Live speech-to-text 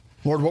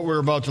Lord, what we're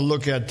about to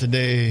look at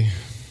today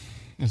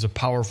is a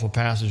powerful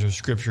passage of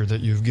Scripture that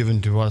you've given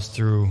to us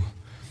through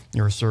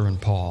your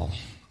servant Paul.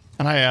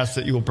 And I ask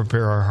that you will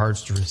prepare our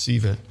hearts to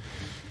receive it.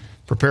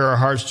 Prepare our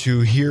hearts to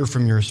hear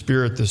from your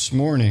Spirit this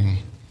morning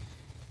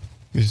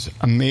these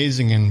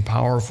amazing and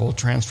powerful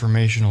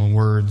transformational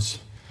words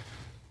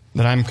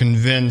that I'm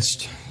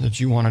convinced that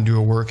you want to do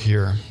a work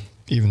here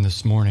even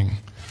this morning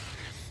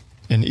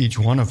in each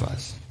one of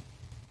us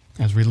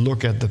as we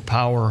look at the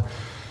power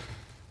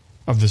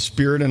of the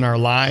Spirit in our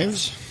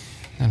lives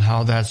and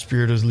how that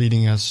Spirit is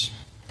leading us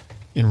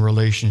in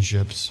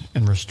relationships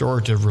and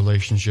restorative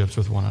relationships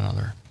with one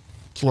another.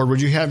 So, Lord, would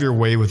you have your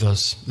way with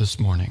us this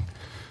morning?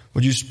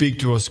 Would you speak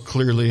to us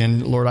clearly?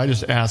 And, Lord, I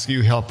just ask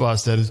you help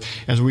us that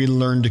as we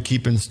learn to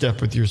keep in step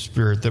with your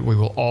Spirit, that we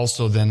will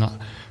also then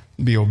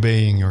be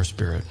obeying your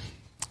Spirit.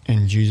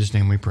 In Jesus'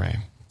 name we pray.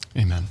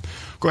 Amen.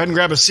 Go ahead and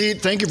grab a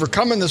seat. Thank you for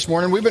coming this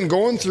morning. We've been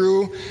going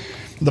through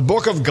the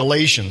book of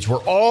Galatians.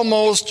 We're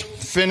almost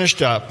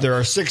finished up. There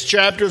are 6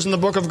 chapters in the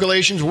book of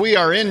Galatians. We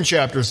are in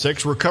chapter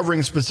 6. We're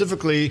covering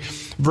specifically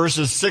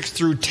verses 6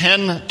 through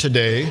 10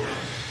 today.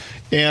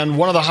 And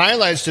one of the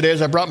highlights today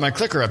is I brought my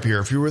clicker up here.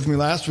 If you were with me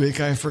last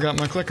week, I forgot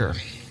my clicker.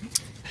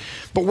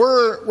 But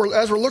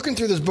as we're looking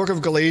through this book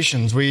of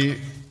Galatians, we're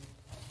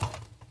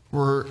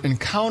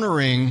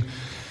encountering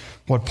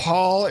what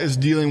Paul is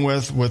dealing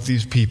with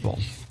these people.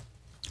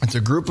 It's a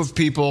group of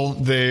people.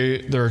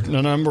 There are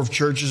a number of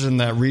churches in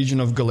that region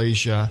of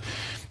Galatia.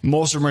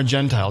 Most of them are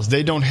Gentiles.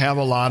 They don't have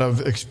a lot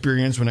of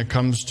experience when it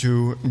comes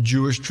to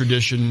Jewish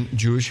tradition,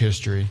 Jewish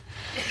history.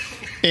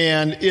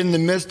 And in the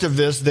midst of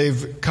this,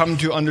 they've come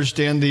to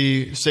understand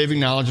the saving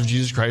knowledge of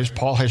Jesus Christ.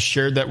 Paul has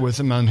shared that with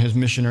them on his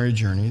missionary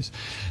journeys.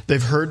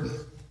 They've heard...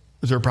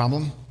 Is there a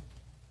problem?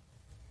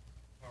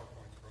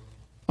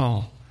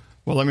 Oh.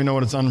 Well, let me know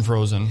when it's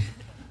unfrozen.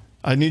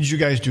 I need you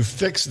guys to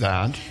fix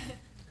that,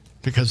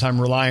 because I'm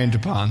reliant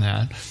upon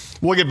that.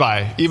 We'll get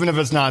by, even if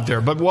it's not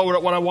there. But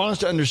what I want us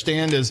to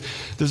understand is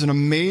there's an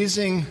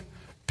amazing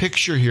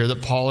picture here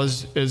that Paul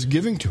is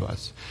giving to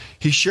us.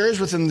 He shares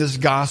with them this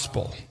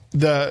gospel.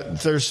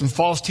 There's some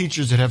false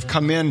teachers that have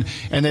come in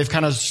and they've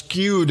kind of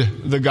skewed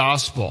the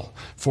gospel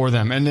for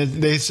them. And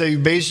they say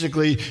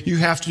basically you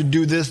have to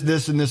do this,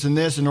 this, and this, and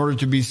this in order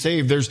to be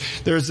saved.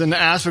 There's an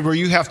aspect where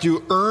you have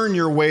to earn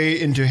your way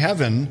into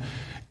heaven.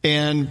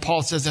 And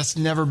Paul says that's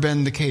never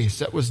been the case.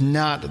 That was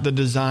not the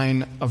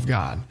design of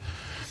God.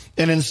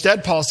 And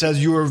instead, Paul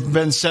says you have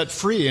been set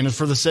free, and it's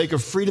for the sake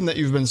of freedom that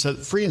you've been set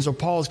free. And so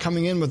Paul is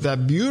coming in with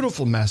that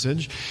beautiful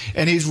message,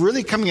 and he's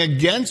really coming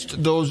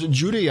against those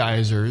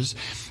Judaizers.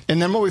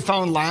 And then what we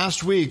found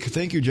last week,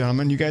 thank you,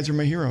 gentlemen, you guys are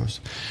my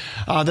heroes.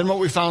 Then what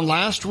we found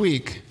last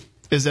week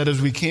is that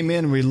as we came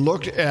in, we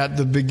looked at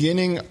the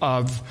beginning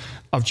of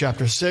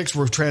chapter 6,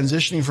 we're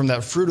transitioning from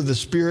that fruit of the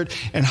Spirit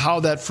and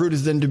how that fruit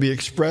is then to be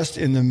expressed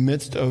in the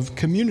midst of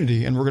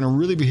community. And we're going to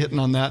really be hitting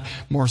on that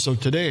more so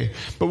today.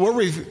 But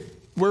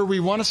where we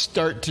want to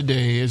start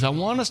today is I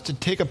want us to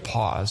take a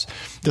pause.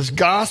 This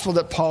gospel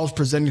that Paul is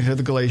presenting to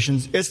the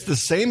Galatians, it's the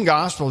same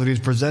gospel that he's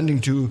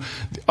presenting to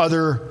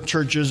other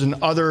churches and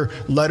other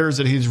letters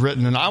that he's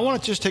written. And I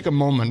want to just take a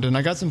moment, and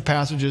I got some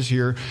passages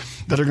here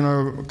that are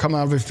going to come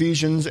out of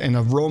Ephesians and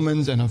of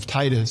Romans and of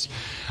Titus.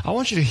 I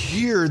want you to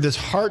hear this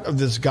heart of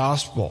this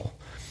gospel.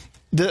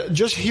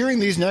 Just hearing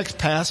these next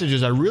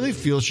passages, I really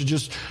feel should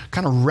just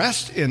kind of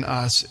rest in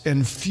us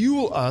and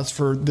fuel us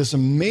for this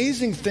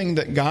amazing thing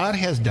that God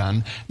has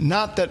done,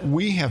 not that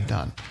we have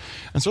done.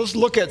 And so let's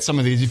look at some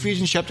of these.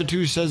 Ephesians chapter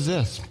 2 says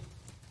this.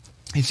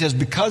 He says,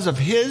 because of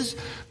his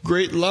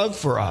great love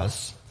for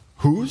us.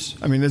 Whose?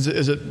 I mean, is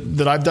it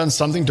that I've done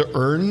something to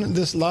earn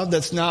this love?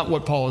 That's not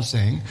what Paul is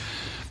saying.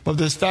 But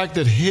this fact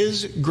that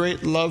his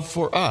great love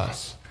for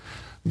us,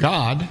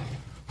 God,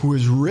 who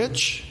is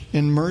rich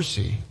in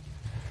mercy,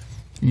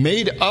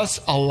 made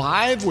us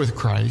alive with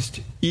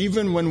Christ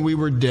even when we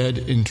were dead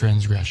in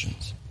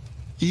transgressions.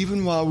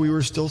 Even while we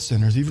were still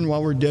sinners, even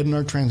while we're dead in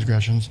our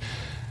transgressions,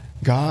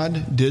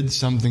 God did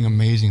something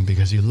amazing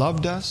because he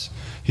loved us,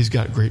 he's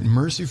got great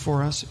mercy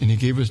for us, and he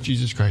gave us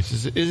Jesus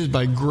Christ. It is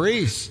by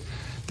grace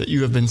that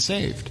you have been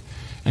saved.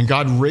 And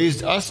God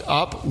raised us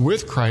up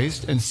with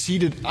Christ and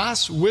seated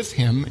us with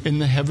him in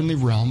the heavenly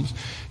realms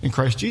in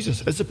Christ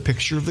Jesus. It's a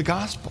picture of the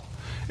gospel.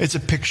 It's a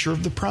picture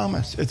of the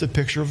promise. It's a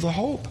picture of the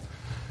hope.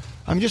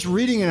 I'm just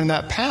reading it in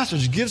that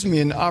passage gives me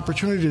an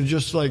opportunity to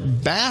just like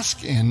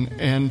bask in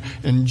and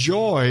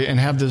enjoy and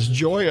have this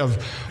joy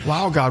of,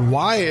 wow, God,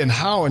 why and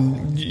how?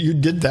 And you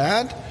did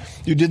that?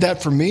 You did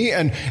that for me?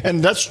 And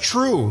that's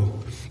true.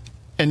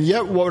 And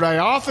yet what I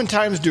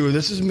oftentimes do,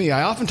 this is me,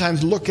 I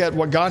oftentimes look at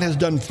what God has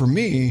done for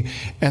me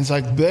and it's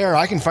like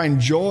I can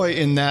find joy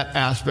in that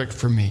aspect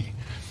for me.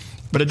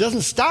 But it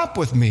doesn't stop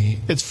with me.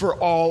 It's for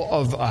all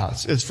of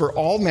us. It's for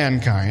all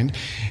mankind.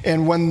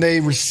 And when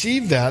they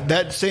receive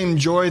that same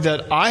joy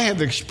that I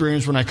have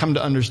experienced when I come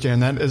to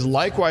understand that is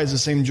likewise the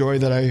same joy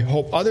that I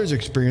hope others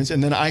experience.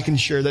 And then I can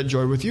share that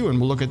joy with you.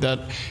 And we'll look at that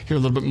here a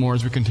little bit more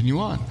as we continue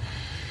on.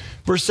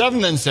 Verse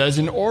 7 then says,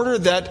 in order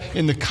that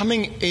in the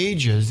coming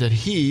ages that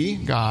he,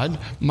 God,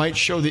 might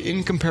show the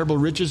incomparable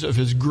riches of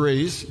his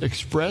grace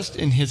expressed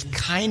in his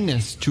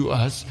kindness to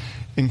us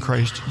in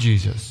Christ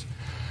Jesus.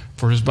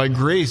 For it is by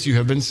grace you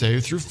have been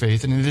saved through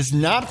faith, and it is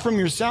not from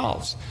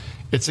yourselves.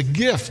 It's a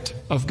gift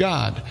of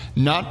God,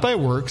 not by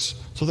works,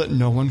 so that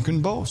no one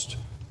can boast.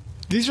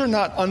 These are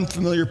not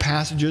unfamiliar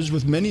passages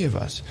with many of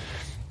us,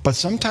 but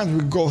sometimes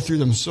we go through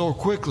them so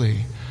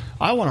quickly.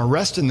 I want to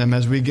rest in them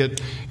as we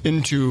get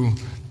into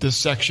this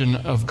section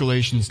of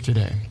Galatians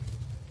today.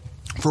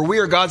 For we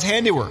are God's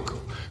handiwork,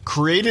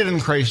 created in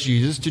Christ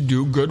Jesus to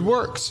do good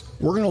works.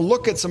 We're going to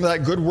look at some of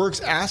that good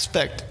works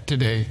aspect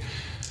today,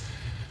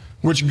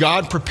 which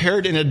God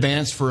prepared in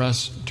advance for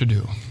us to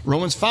do.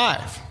 Romans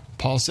 5,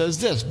 Paul says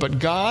this, but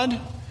God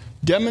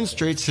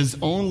demonstrates his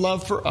own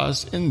love for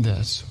us in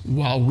this: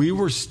 while we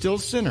were still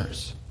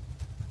sinners,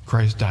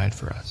 Christ died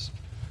for us.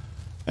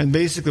 And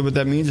basically what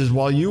that means is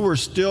while you were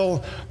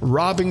still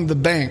robbing the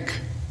bank,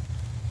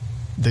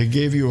 they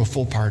gave you a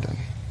full pardon.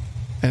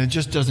 And it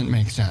just doesn't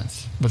make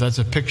sense. But that's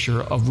a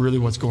picture of really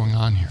what's going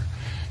on here.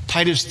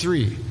 Titus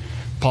 3,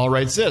 Paul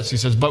writes this. He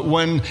says, but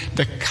when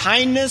the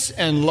kindness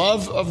and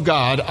love of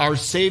God, our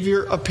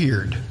Savior,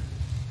 appeared,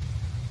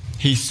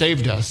 he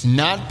saved us,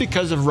 not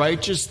because of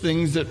righteous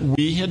things that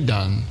we had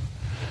done,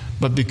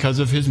 but because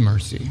of his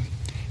mercy.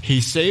 He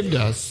saved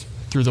us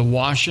through the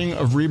washing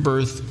of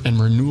rebirth and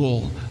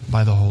renewal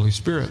by the Holy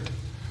Spirit,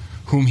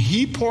 whom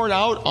he poured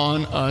out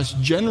on us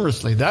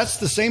generously. That's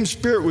the same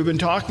Spirit we've been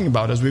talking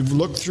about as we've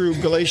looked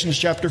through Galatians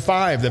chapter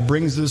 5 that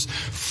brings this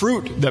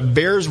fruit that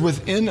bears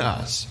within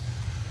us.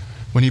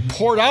 When he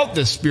poured out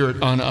this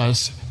Spirit on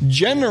us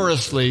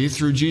generously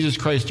through Jesus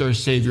Christ our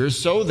Savior,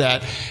 so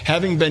that,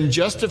 having been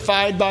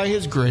justified by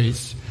his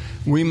grace,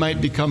 we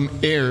might become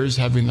heirs,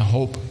 having the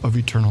hope of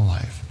eternal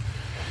life.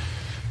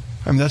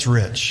 I mean, that's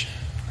rich,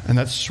 and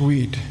that's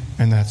sweet,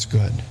 and that's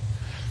good.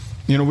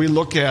 You know, we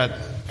look at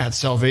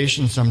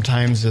salvation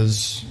sometimes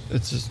as,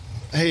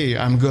 hey,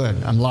 I'm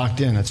good, I'm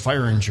locked in, it's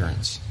fire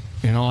insurance.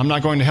 You know, I'm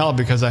not going to hell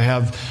because I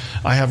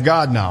have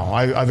God now.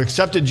 I've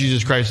accepted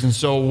Jesus Christ, and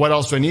so what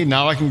else do I need?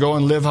 Now I can go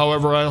and live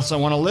however else I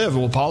want to live.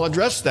 Well, Paul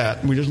addressed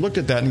that. We just looked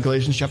at that in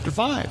Galatians chapter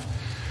 5.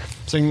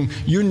 Saying,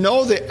 you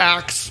know the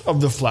acts of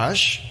the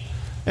flesh,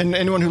 and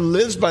anyone who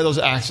lives by those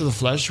acts of the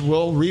flesh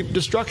will reap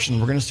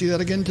destruction. We're going to see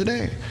that again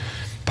today.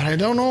 But I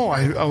don't know.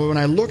 When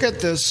I look at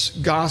this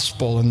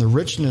gospel and the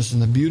richness and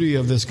the beauty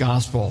of this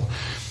gospel,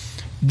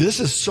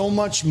 this is so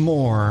much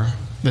more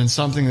than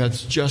something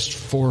that's just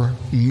for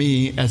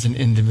me as an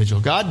individual.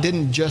 God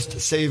didn't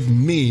just save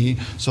me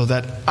so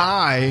that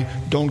I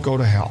don't go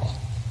to hell.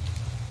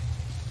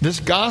 This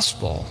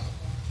gospel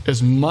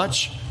is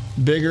much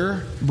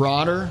bigger,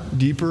 broader,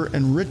 deeper,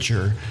 and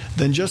richer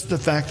than just the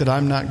fact that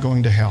I'm not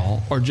going to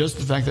hell or just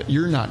the fact that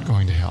you're not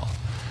going to hell.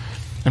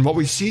 And what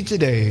we see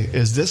today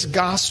is this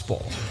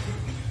gospel,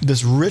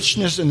 this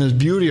richness and this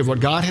beauty of what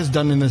God has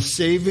done in this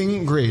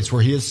saving grace,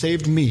 where he has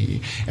saved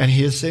me, and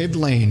he has saved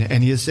Lane,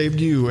 and he has saved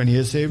you, and he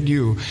has saved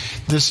you.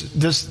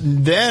 This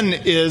then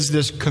is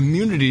this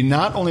community,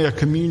 not only a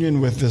communion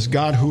with this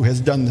God who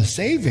has done the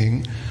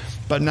saving,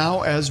 but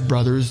now as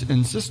brothers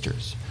and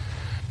sisters.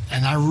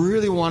 And I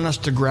really want us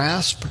to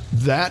grasp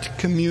that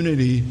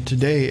community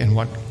today and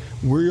what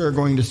we are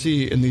going to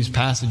see in these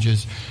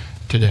passages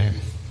today.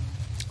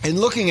 In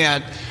looking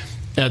at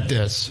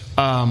this,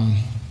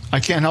 I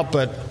can't help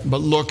but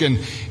look and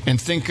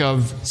think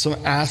of some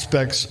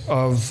aspects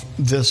of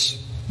this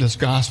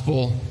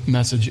gospel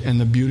message and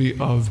the beauty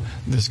of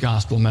this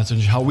gospel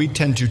message. How we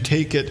tend to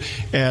take it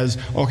as,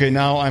 okay,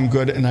 now I'm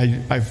good, and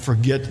I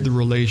forget the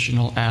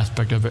relational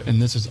aspect of it. And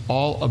this is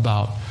all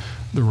about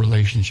the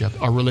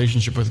relationship, our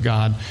relationship with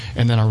God,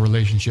 and then our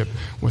relationship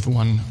with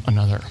one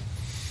another.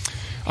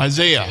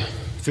 Isaiah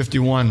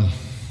 51.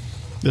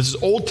 This is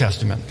Old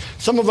Testament.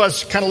 Some of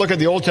us kind of look at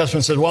the Old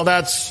Testament and say, well,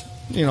 that's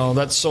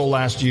so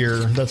last year.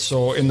 That's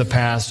so in the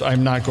past.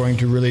 I'm not going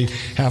to really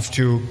have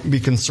to be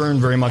concerned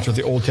very much with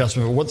the Old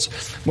Testament. But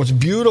what's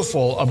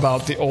beautiful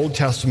about the Old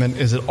Testament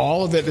is that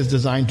all of it is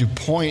designed to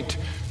point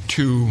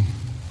to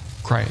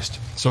Christ.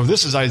 So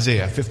this is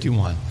Isaiah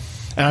 51.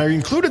 And I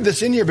included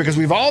this in here because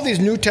we have all these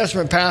New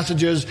Testament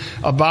passages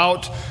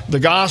about the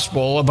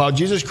gospel, about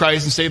Jesus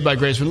Christ and saved by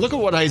grace. But look at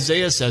what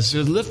Isaiah says. It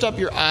says, lift up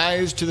your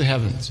eyes to the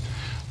heavens.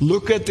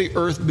 Look at the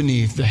earth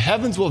beneath. The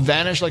heavens will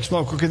vanish like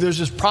smoke. Okay, there's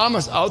this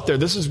promise out there.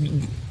 This is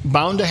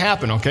bound to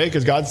happen, okay?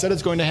 Because God said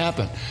it's going to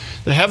happen.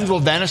 The heavens will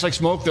vanish like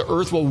smoke. The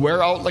earth will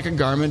wear out like a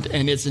garment,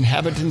 and its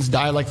inhabitants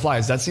die like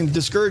flies. That seems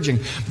discouraging.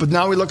 But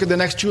now we look at the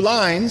next two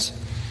lines,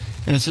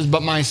 and it says,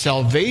 but my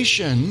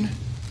salvation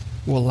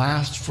will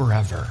last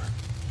forever.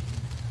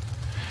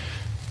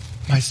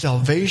 My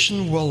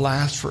salvation will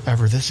last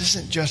forever. This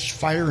isn't just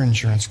fire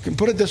insurance.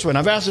 Put it this way, and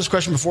I've asked this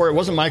question before. It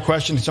wasn't my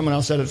question. Someone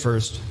else said it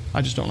first.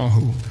 I just don't know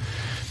who.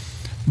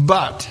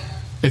 But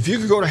if you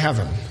could go to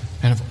heaven,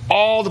 and if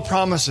all the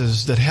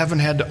promises that heaven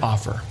had to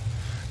offer,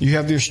 you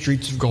have your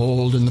streets of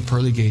gold and the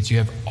pearly gates, you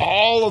have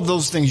all of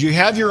those things, you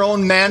have your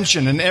own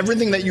mansion and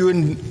everything that you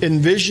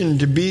envision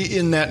to be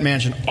in that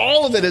mansion,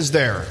 all of it is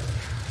there.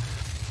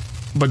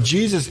 but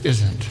Jesus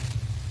isn't,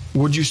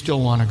 would you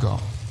still want to go?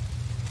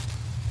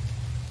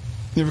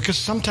 Because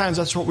sometimes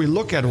that's what we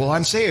look at. Well,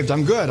 I'm saved,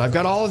 I'm good, I've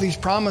got all of these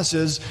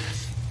promises,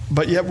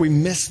 but yet we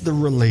miss the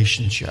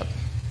relationship.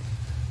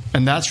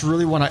 And that's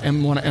really what I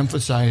want to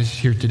emphasize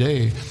here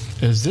today,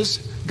 is this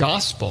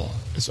gospel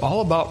is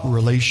all about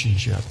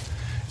relationship.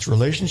 It's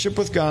relationship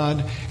with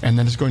God, and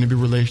then it's going to be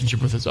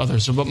relationship with its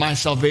others. So, but my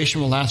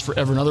salvation will last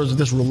forever. In other words,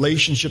 this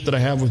relationship that I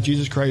have with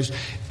Jesus Christ,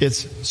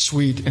 it's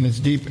sweet, and it's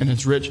deep, and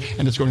it's rich,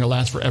 and it's going to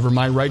last forever.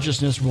 My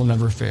righteousness will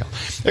never fail.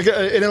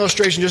 An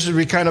illustration, just as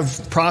we kind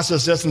of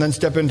process this and then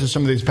step into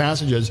some of these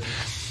passages.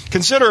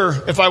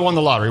 Consider if I won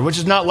the lottery, which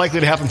is not likely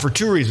to happen for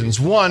two reasons.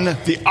 One,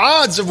 the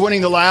odds of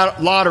winning the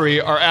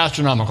lottery are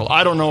astronomical.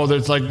 I don't know that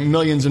it's like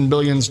millions and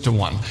billions to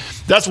one.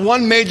 That's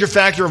one major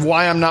factor of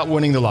why I'm not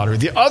winning the lottery.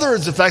 The other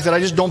is the fact that I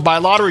just don't buy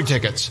lottery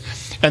tickets.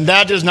 And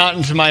that is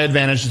not to my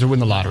advantage to win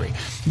the lottery.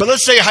 But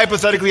let's say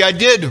hypothetically I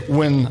did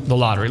win the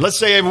lottery. Let's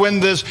say I win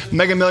this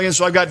Mega Millions,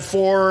 so I've got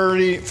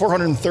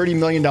 $430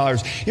 million.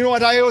 You know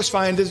what I always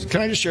find is,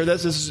 can I just share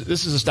this?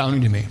 This is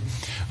astounding to me.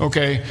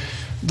 Okay.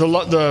 The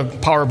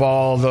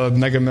Powerball, the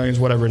Mega Millions,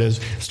 whatever it is,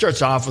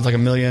 starts off with like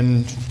 $1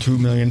 million, $2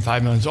 million,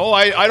 $5 million. Oh,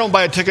 I don't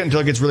buy a ticket until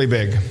it gets really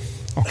big.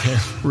 Okay,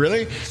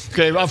 really?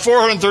 Okay, about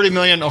 $430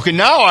 million. Okay,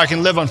 now I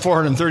can live on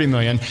 $430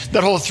 million.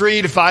 That whole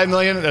 $3 to $5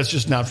 million, that's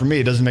just not for me.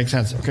 It doesn't make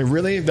sense. Okay,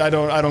 really? I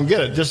don't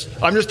get it.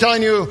 I'm just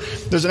telling you,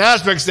 there's an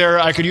aspect there.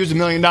 I could use $1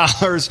 million.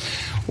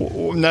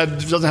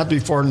 That doesn't have to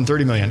be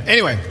 $430 million.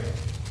 Anyway,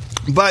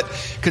 but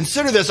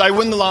consider this: I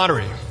win the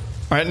lottery. All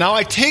right, now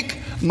I take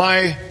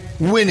my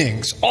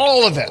winnings,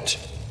 all of it,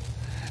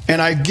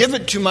 and I give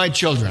it to my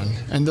children,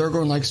 and they're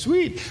going like,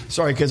 sweet.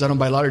 Sorry, kids, I don't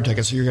buy lottery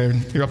tickets, so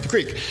you're up the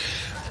creek.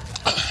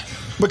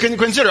 But can you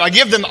consider, I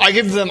give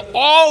them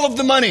all of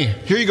the money.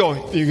 Here you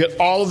go. You get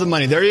all of the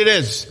money. There it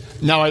is.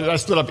 Now I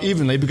split up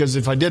evenly, because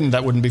if I didn't,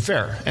 that wouldn't be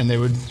fair, and they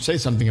would say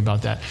something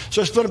about that.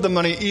 So I split up the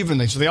money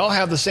evenly, so they all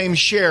have the same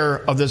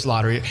share of this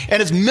lottery,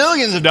 and it's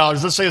millions of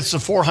dollars. Let's say it's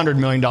 $400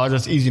 million.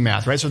 That's easy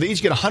math, right? So they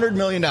each get $100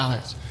 million.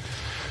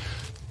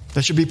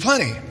 That should be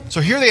plenty.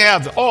 So here they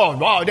have, oh,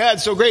 wow,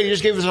 Dad's so great. He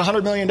just gave us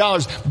 $100 million.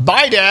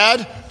 Bye,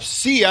 Dad.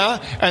 See ya.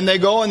 And they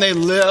go and they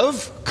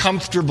live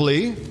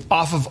comfortably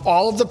off of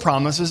all of the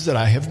promises that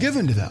I have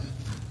given to them.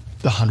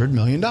 The $100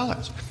 million.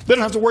 They don't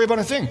have to worry about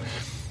a thing.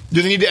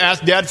 Do they need to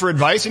ask Dad for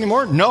advice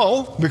anymore?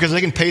 No, because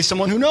they can pay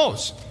someone who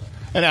knows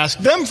and ask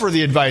them for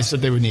the advice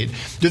that they would need.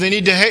 Do they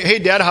need to, hey,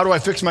 Dad, how do I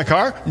fix my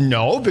car?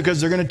 No, because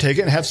they're going to take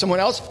it and have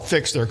someone else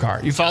fix their car.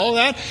 You follow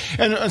that?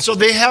 And so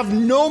they have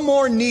no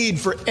more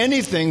need for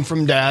anything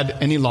from Dad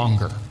any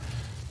longer.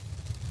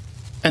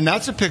 And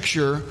that's a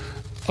picture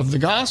of the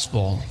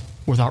gospel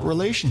without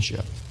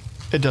relationship.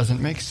 It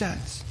doesn't make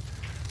sense.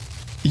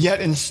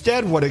 Yet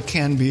instead what it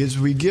can be is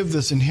we give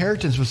this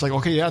inheritance. It's like,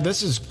 okay, yeah,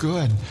 this is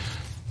good,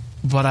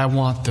 but I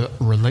want the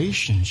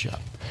relationship.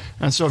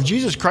 And so if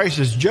Jesus Christ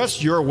is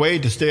just your way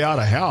to stay out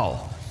of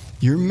hell,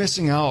 you're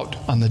missing out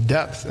on the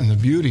depth and the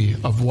beauty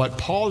of what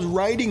Paul's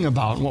writing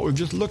about and what we've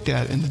just looked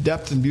at in the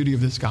depth and beauty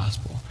of this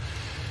gospel.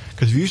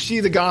 Because if you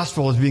see the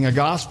gospel as being a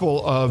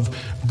gospel of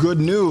good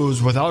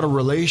news without a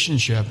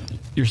relationship,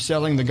 you're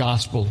selling the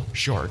gospel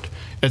short.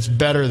 It's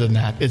better than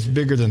that. It's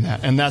bigger than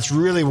that. And that's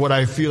really what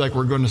I feel like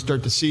we're going to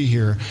start to see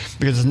here.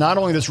 Because it's not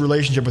only this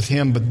relationship with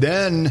him, but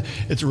then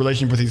it's a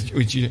relationship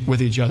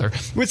with each other.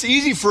 It's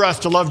easy for us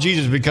to love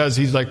Jesus because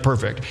he's like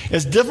perfect.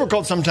 It's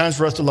difficult sometimes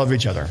for us to love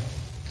each other.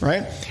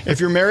 Right? If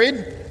you're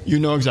married, you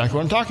know exactly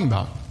what I'm talking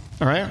about.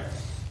 All right?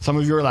 Some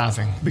of you are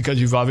laughing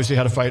because you've obviously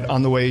had a fight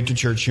on the way to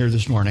church here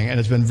this morning, and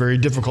it's been a very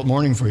difficult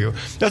morning for you.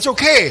 That's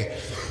okay,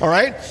 all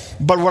right?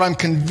 But what I'm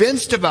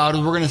convinced about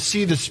is we're going to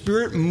see the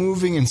Spirit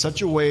moving in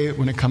such a way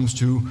when it comes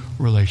to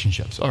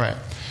relationships. All right.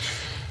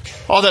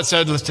 All that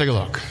said, let's take a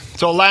look.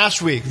 So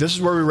last week, this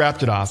is where we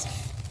wrapped it off.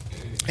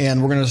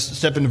 And we're going to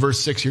step into verse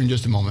 6 here in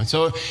just a moment.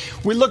 So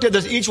we looked at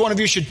this. Each one of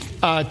you should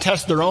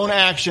test their own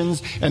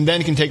actions and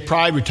then can take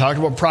pride. We talked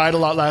about pride a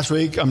lot last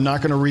week. I'm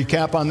not going to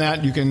recap on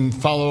that. You can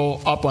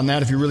follow up on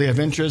that if you really have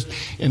interest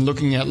in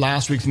looking at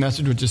last week's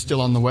message, which is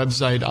still on the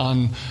website,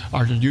 on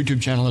our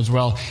YouTube channel as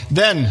well.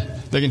 Then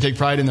they can take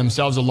pride in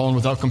themselves alone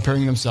without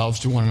comparing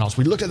themselves to one else.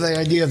 We looked at the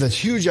idea of this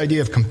huge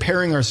idea of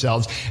comparing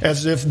ourselves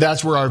as if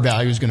that's where our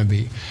value is going to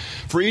be.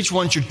 For each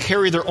one should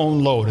carry their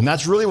own load. And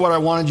that's really what I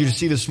wanted you to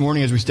see this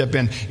morning as we step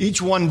in.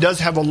 Each one does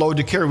have a load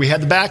to carry. We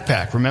had the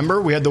backpack,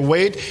 remember? We had the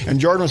weight, and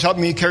Jordan was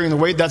helping me carrying the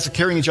weight. That's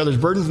carrying each other's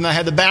burdens. And I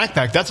had the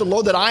backpack. That's a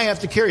load that I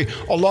have to carry.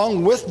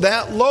 Along with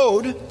that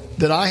load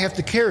that I have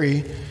to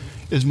carry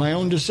is my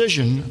own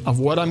decision of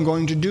what I'm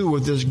going to do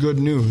with this good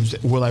news.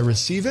 Will I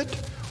receive it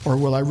or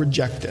will I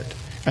reject it?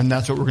 And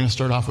that's what we're going to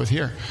start off with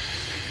here.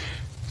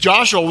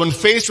 Joshua, when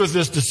faced with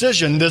this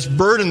decision, this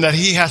burden that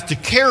he has to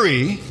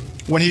carry,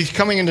 when he's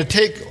coming in to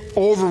take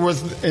over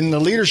in the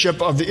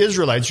leadership of the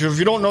Israelites. If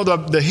you don't know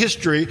the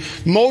history,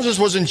 Moses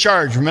was in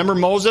charge. Remember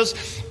Moses?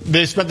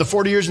 They spent the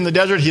 40 years in the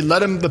desert. He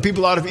led the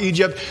people out of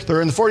Egypt.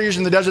 They're in the 40 years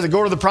in the desert. They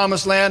go to the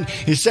promised land.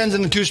 He sends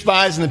in the 2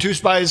 spies, and the 2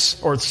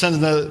 spies, or sends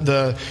in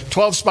the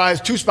 12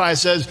 spies. 2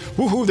 spies says,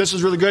 woohoo, this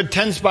is really good.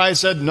 10 spies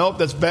said, nope,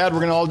 that's bad. We're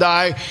going to all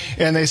die.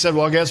 And they said,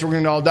 well, I guess we're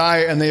going to all die.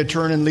 And they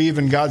turn and leave.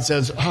 And God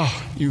says,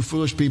 oh, you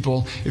foolish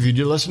people. If you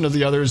did listen to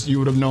the others, you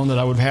would have known that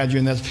I would have had you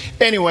in this.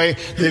 Anyway,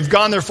 they've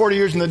gone their 40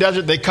 years in the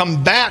desert. They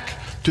come back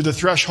to the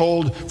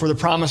threshold for the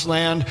promised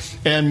land,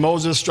 and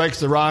Moses strikes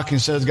the rock and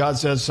says, God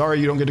says, sorry,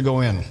 you don't get to go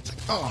in. It's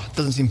like, oh, it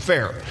doesn't seem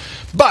fair.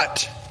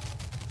 But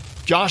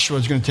Joshua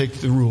is going to take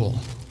the rule.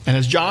 And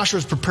as Joshua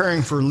is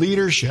preparing for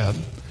leadership,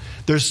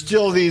 there's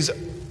still these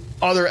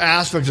other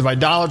aspects of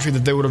idolatry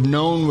that they would have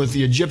known with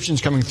the Egyptians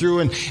coming through,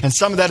 and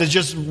some of that is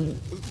just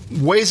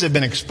ways that have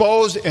been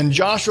exposed, and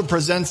Joshua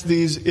presents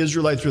these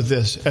Israelites with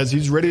this as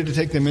he's ready to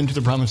take them into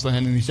the promised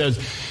land, and he says,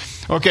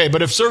 okay,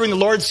 but if serving the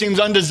Lord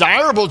seems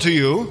undesirable to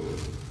you,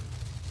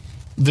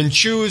 then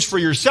choose for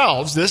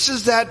yourselves. This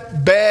is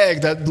that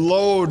bag, that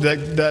load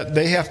that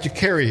they have to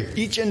carry.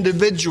 Each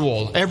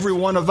individual, every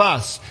one of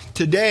us,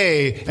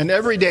 today and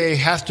every day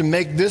has to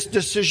make this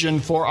decision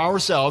for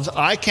ourselves.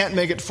 I can't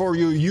make it for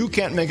you. You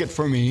can't make it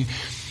for me.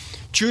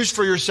 Choose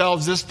for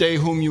yourselves this day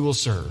whom you will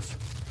serve.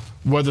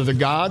 Whether the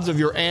gods of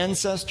your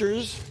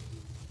ancestors,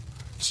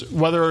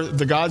 whether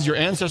the gods your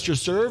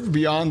ancestors served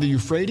beyond the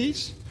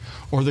Euphrates,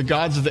 or the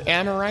gods of the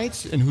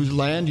Amorites in whose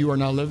land you are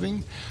now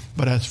living.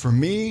 But as for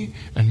me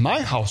and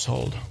my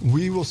household,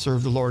 we will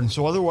serve the Lord. And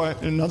so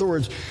in other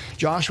words,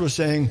 Joshua is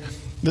saying,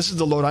 this is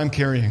the load I'm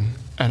carrying,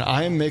 and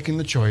I am making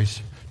the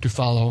choice to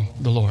follow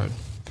the Lord.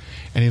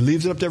 And he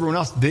leaves it up to everyone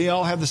else. They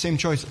all have the same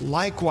choice.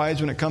 Likewise,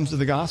 when it comes to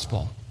the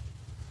gospel,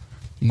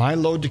 my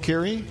load to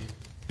carry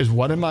is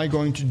what am I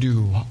going to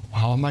do?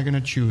 How am I going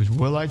to choose?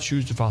 Will I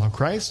choose to follow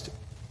Christ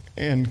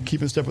and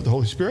keep in step with the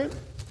Holy Spirit?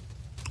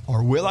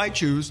 Or will I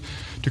choose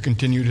to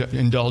continue to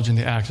indulge in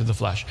the acts of the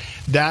flesh?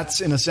 That's,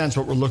 in a sense,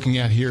 what we're looking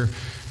at here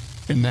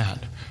in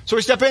that. So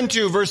we step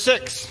into verse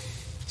 6.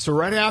 So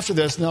right after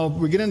this, now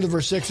we get into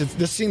verse 6.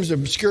 This seems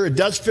obscure. It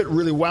does fit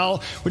really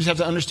well. We just have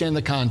to understand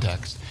the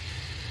context.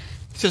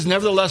 It says,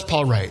 nevertheless,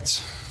 Paul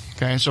writes.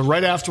 Okay, so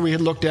right after we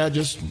had looked at,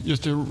 just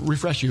to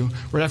refresh you,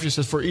 right after he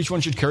says, for each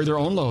one should carry their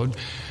own load.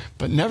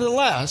 But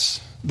nevertheless,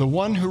 the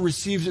one who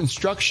receives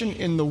instruction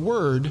in the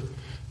word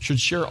should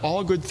share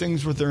all good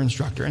things with their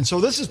instructor. And so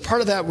this is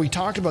part of that. We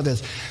talked about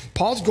this.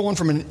 Paul's going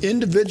from an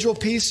individual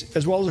piece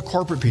as well as a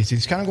corporate piece.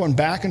 He's kind of going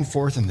back and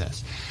forth in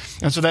this.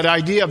 And so that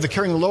idea of the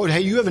carrying the load,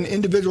 hey, you have an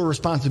individual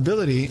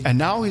responsibility. And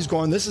now he's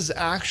going, this is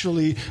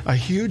actually a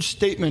huge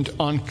statement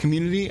on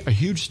community, a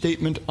huge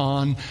statement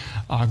on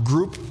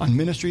group, on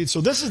ministry. So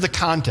this is the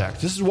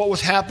context. This is what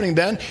was happening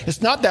then.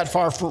 It's not that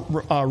far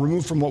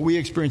removed from what we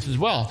experience as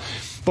well.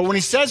 But when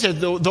he says it,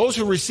 those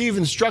who receive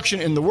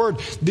instruction in the word,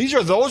 these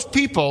are those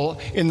people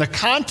in the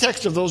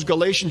context of those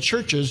Galatian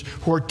churches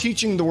who are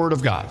teaching the word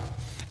of God.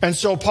 And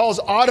so Paul's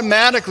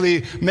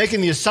automatically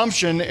making the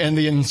assumption and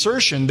the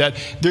insertion that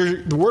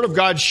the word of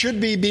God should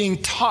be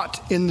being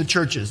taught in the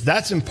churches.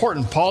 That's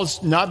important.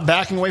 Paul's not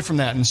backing away from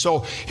that. And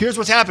so here's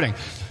what's happening.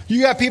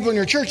 You have people in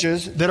your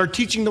churches that are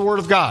teaching the word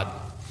of God.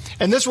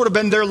 And this would have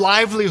been their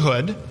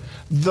livelihood,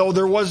 though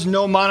there was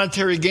no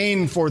monetary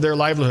gain for their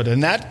livelihood. In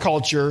that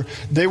culture,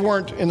 they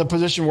weren't in the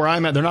position where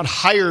I'm at. They're not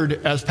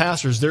hired as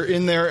pastors. They're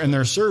in there and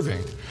they're serving.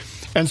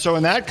 And so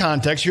in that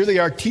context, here they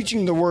are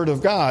teaching the word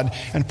of God.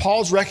 And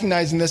Paul's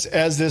recognizing this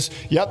as this,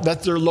 yep,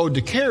 that's their load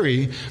to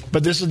carry.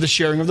 But this is the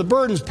sharing of the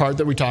burdens part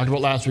that we talked about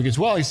last week as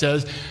well. He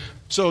says,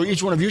 so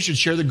each one of you should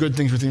share the good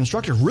things with the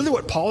instructor. Really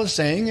what Paul is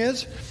saying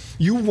is,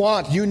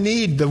 you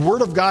need, the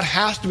word of God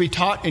has to be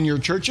taught in your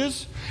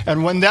churches.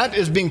 And when that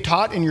is being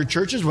taught in your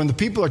churches, when the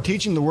people are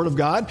teaching the word of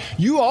God,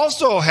 you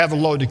also have a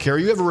load to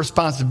carry. You have a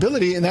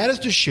responsibility, and that is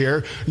to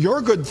share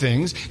your good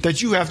things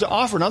that you have to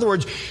offer. In other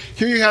words,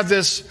 here you have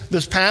this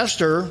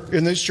pastor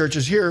in these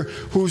churches here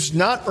who's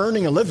not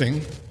earning a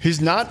living.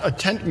 He's not a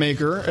tent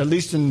maker, at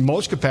least in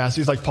most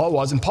capacities, like Paul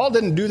was. And Paul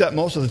didn't do that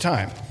most of the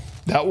time.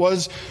 That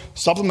was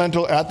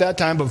supplemental at that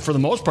time, but for the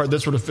most part,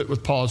 this would have fit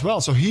with Paul as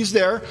well. So he's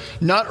there,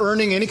 not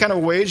earning any kind of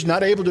wage,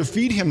 not able to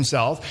feed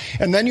himself.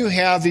 And then you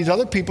have these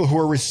other people who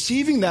are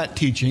receiving that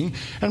teaching.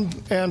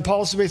 And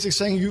Paul is basically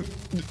saying, you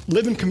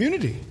live in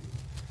community.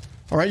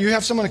 All right, you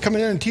have someone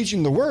coming in and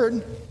teaching the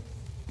word.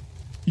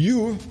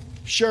 You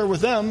share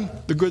with them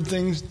the good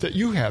things that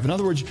you have. In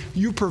other words,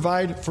 you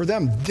provide for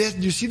them.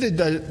 You see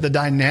the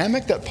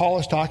dynamic that Paul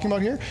is talking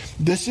about here?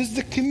 This is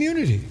the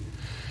community.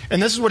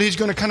 And this is what he's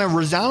going to kind of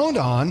resound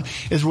on,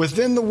 is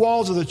within the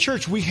walls of the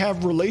church, we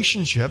have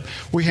relationship,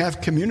 we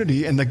have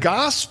community, and the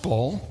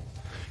gospel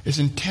is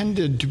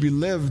intended to be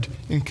lived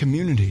in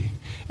community.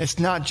 It's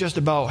not just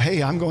about,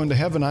 hey, I'm going to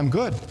heaven, I'm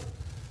good.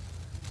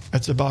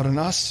 It's about an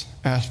us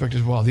aspect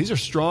as well. These are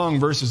strong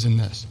verses in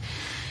this.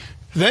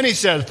 Then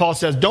Paul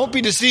says, don't be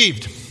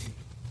deceived.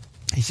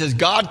 He says,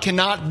 God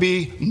cannot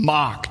be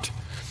mocked.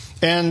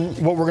 And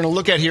what we're going to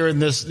look at here in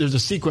this, there's a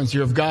sequence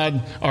here of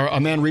God, or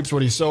a man reaps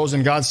what he sows,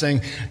 and God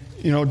saying,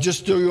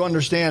 just so you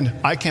understand,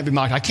 I can't be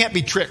mocked. I can't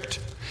be tricked.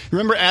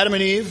 Remember Adam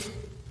and Eve?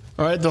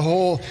 All right,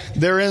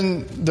 they're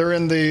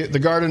in the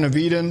Garden of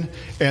Eden,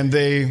 and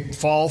they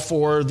fall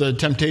for the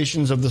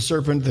temptations of the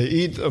serpent. They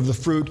eat of the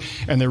fruit,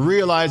 and they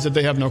realize that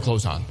they have no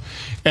clothes on.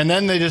 And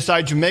then they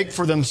decide to make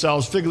for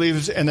themselves fig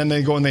leaves, and then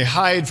they go and they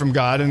hide from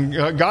God.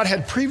 And God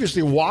had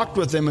previously walked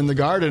with them in the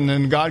garden,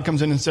 and God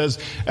comes in and says,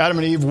 Adam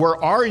and Eve, where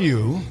are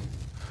you?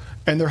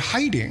 And they're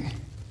hiding.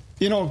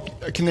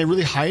 Can they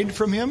really hide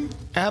from him?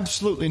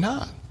 Absolutely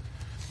not.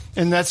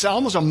 And that's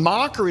almost a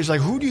mockery. It's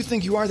like, who do you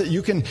think you are that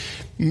you can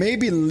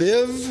maybe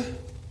live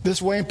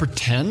this way and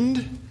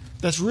pretend?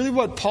 That's really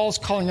what Paul's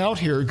calling out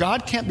here.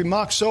 God can't be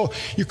mocked. So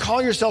you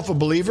call yourself a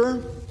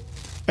believer,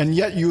 and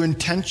yet you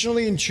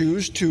intentionally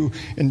choose to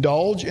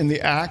indulge in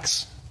the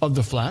acts of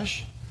the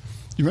flesh.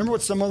 You remember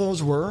what some of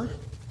those were?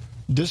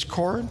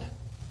 Discord,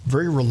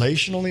 very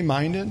relationally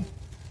minded.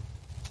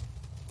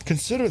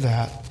 Consider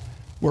that.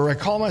 Where I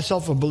call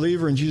myself a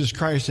believer in Jesus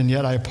Christ, and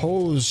yet I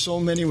oppose so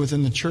many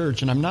within the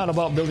church. And I'm not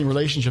about building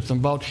relationships. I'm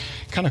about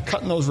kind of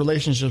cutting those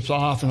relationships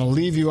off, and I'll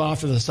leave you off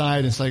to the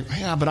side. It's like,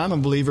 yeah, but I'm a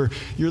believer.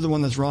 You're the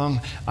one that's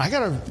wrong.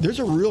 There's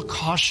a real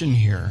caution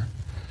here.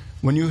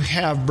 When you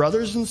have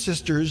brothers and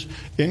sisters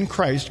in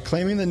Christ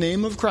claiming the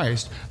name of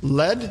Christ,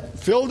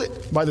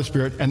 filled by the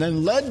Spirit, and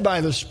then led by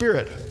the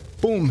Spirit,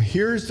 boom,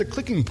 here's the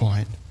clicking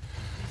point.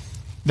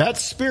 That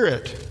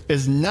Spirit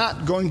is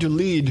not going to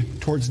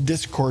lead towards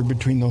discord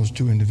between those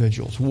two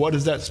individuals. What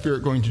is that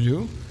Spirit going to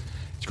do?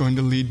 It's going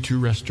to lead to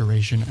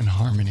restoration and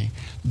harmony.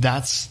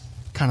 That's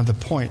kind of the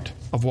point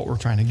of what we're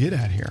trying to get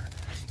at here.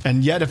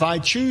 And yet if I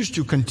choose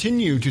to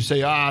continue to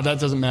say, that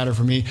doesn't matter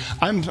for me,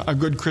 I'm a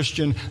good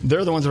Christian,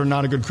 they're the ones that are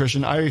not a good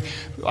Christian,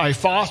 I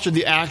foster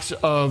the acts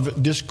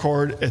of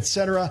discord,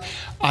 etc.,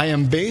 I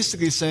am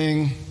basically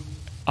saying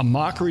a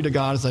mockery to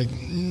God is like,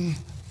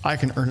 I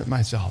can earn it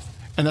myself.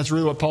 And that's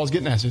really what Paul's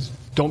getting at, is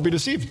don't be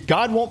deceived.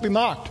 God won't be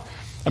mocked.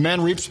 A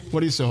man reaps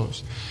what he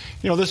sows.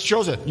 This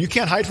shows it. You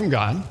can't hide from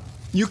God.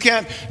 You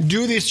can't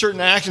do these certain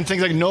acts and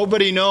things like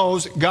nobody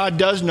knows. God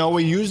does know.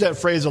 We use that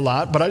phrase a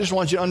lot, but I just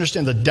want you to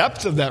understand the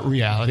depth of that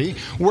reality.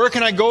 Where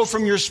can I go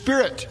from your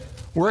Spirit?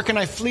 Where can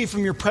I flee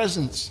from your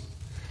presence?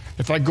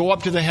 If I go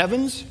up to the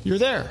heavens, you're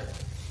there.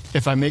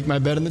 If I make my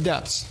bed in the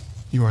depths,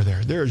 you are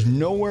there. There is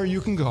nowhere you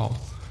can go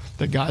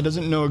that God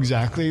doesn't know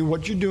exactly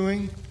what you're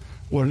doing,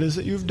 what it is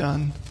that you've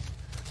done,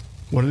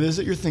 what it is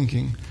that you're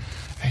thinking.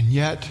 And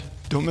yet,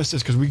 don't miss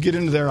this, because we get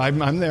into there,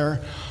 I'm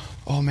there,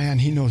 oh man,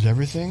 he knows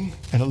everything,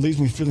 and it leaves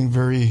me feeling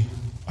very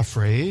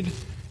afraid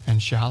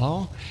and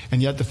shallow.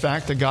 And yet the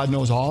fact that God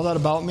knows all that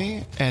about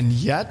me, and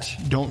yet,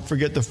 don't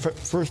forget the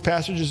first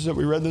passages that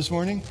we read this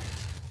morning,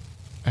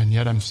 and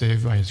yet I'm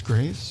saved by his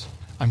grace.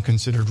 I'm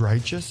considered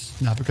righteous,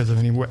 not because of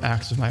any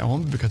acts of my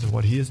own, but because of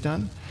what he has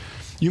done.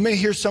 You may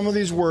hear some of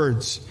these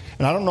words,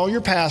 and I don't know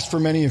your past for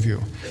many of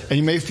you, and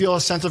you may feel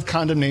a sense of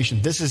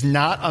condemnation. This is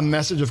not a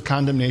message of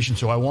condemnation,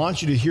 so I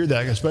want you to hear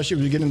that, especially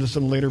if you get into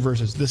some later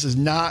verses. This is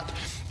not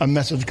a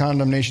message of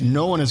condemnation.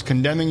 No one is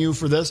condemning you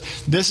for this.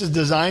 This is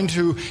designed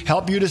to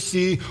help you to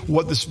see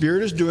what the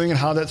Spirit is doing and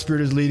how that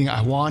Spirit is leading.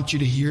 I want you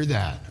to hear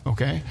that,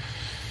 okay?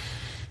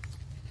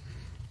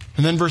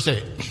 And then verse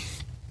 8.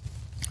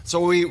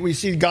 So we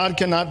see God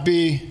cannot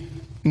be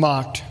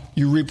mocked.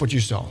 You reap what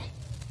you sow.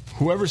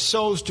 Whoever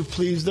sows to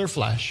please their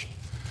flesh,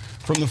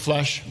 from the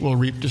flesh will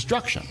reap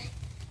destruction.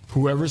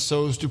 Whoever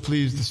sows to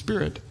please the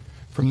Spirit,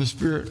 from the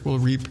Spirit will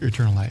reap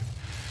eternal life.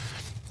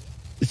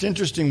 It's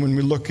interesting when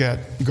we look at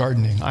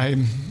gardening.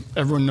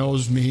 Everyone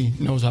knows me,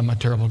 knows I'm a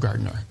terrible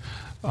gardener.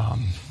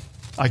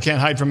 I can't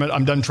hide from it.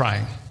 I'm done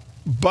trying.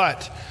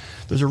 But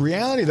there's a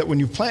reality that when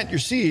you plant your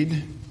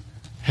seed,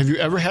 have you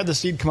ever had the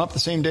seed come up the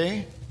same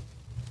day?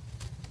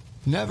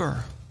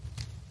 Never.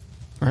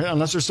 Right?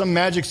 Unless there's some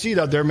magic seed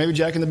out there, maybe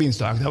Jack and the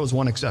Beanstalk. That was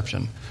one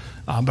exception.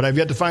 But I've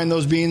yet to find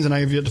those beans, and I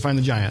have yet to find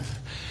the giant.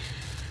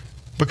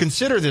 But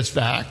consider this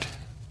fact,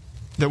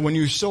 that when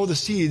you sow the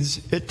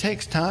seeds, it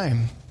takes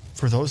time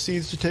for those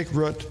seeds to take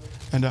root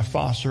and to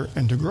foster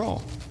and to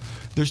grow.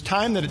 There's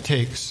time that it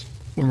takes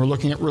when we're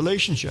looking at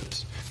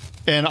relationships.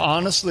 And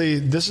honestly,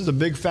 this is a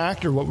big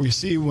factor, what we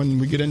see when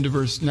we get into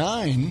verse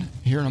 9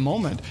 here in a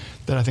moment,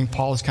 that I think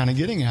Paul is kind of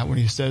getting at when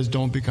he says,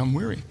 don't become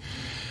weary.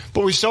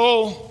 But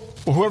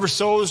whoever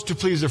sows to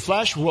please their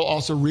flesh will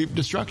also reap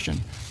destruction.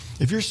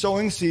 If you're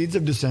sowing seeds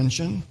of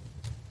dissension,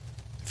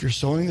 if you're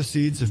sowing the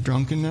seeds of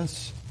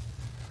drunkenness,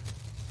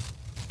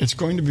 it's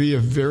going to be a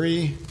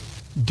very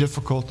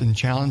difficult and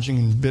challenging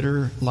and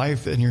bitter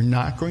life, and you're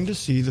not going to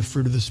see the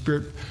fruit of the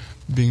Spirit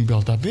being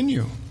built up in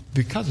you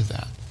because of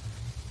that.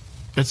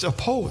 It's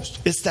opposed.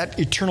 It's that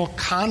eternal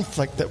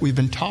conflict that we've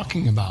been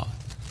talking about.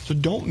 So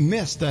don't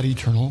miss that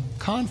eternal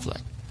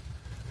conflict.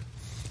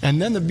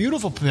 And then the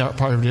beautiful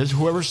part of it is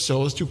whoever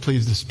sows to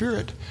please the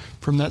Spirit,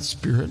 from that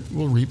Spirit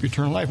will reap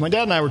eternal life. My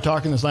dad and I were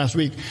talking this last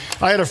week.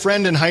 I had a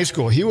friend in high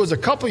school. He was a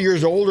couple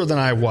years older than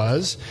I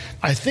was.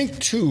 I think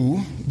 2,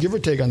 give or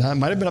take on that. It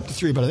might have been up to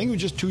 3, but I think he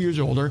was just 2 years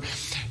older.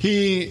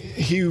 He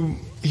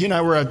and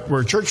I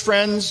were church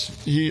friends.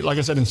 He, like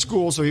I said, in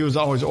school, so he was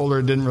always older.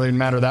 It didn't really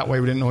matter that way.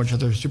 We didn't know each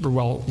other super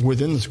well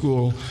within the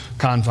school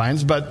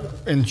confines.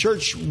 But in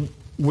church,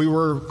 we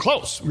were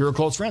close. We were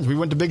close friends. We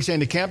went to Big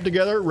Sandy Camp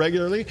together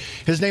regularly.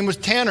 His name was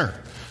Tanner.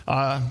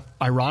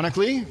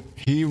 Ironically,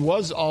 he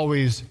was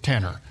always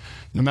Tanner.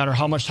 No matter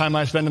how much time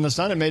I spent in the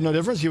sun, it made no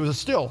difference. He was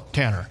still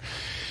Tanner.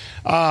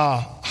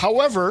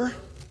 However,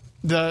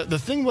 the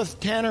thing with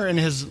Tanner and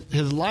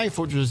his life,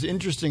 which was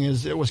interesting,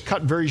 is it was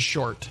cut very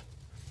short.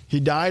 He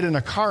died in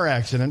a car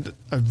accident,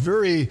 a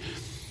very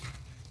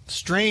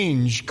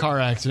strange car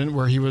accident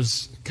where he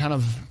was kind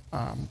of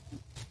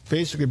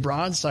basically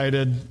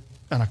broadsided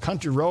on a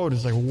country road.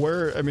 It's like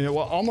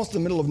almost the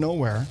middle of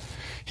nowhere.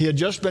 He had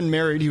just been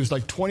married. He was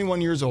like 21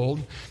 years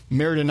old,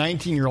 married a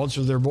 19-year-old,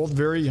 so they're both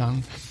very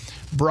young.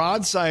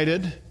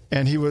 Broadsided,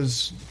 and he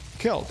was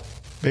killed.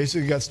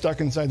 Basically got stuck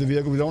inside the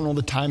vehicle. We don't know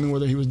the timing,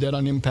 whether he was dead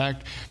on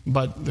impact,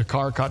 but the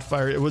car caught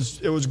fire. It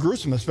was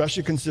gruesome,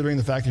 especially considering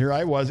the fact that here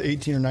I was,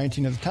 18 or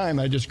 19 at the time.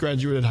 I just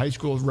graduated high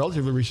school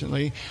relatively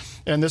recently,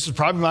 and this is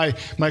probably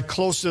my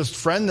closest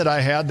friend that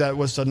I had that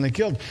was suddenly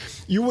killed.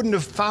 You wouldn't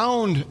have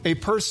found a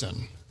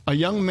person, a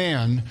young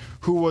man,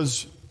 who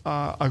was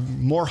a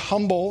more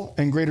humble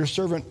and greater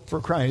servant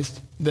for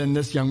Christ than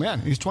this young man.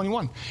 He's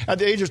 21. At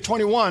the age of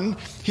 21,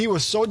 he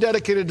was so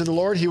dedicated to the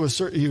Lord. He was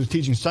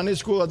teaching Sunday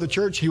school at the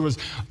church. He was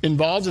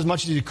involved as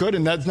much as he could,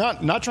 and that's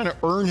not trying to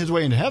earn his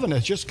way into heaven.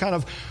 It's just kind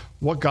of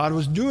what God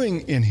was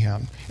doing in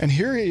him. And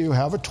here you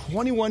have a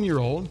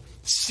 21-year-old,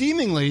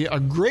 seemingly a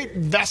great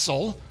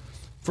vessel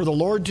for the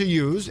Lord to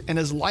use, and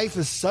his life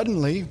is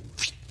suddenly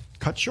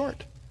cut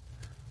short.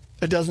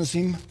 It doesn't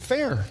seem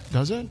fair,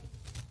 does it?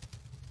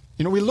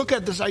 You know, we look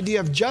at this idea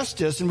of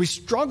justice and we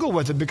struggle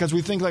with it because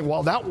we think like,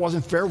 well, that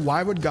wasn't fair.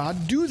 Why would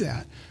God do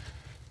that?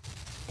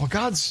 Well,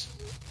 God's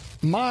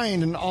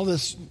mind and all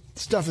this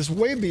stuff is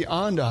way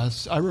beyond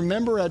us. I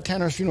remember at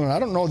Tanner's funeral, and I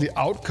don't know the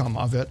outcome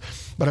of it,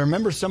 but I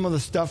remember some of the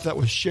stuff that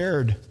was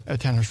shared at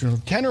Tanner's funeral.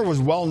 Tanner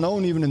was well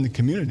known even in the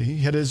community. He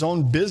had his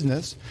own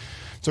business.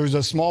 So he was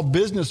a small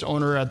business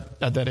owner at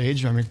that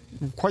age. I mean,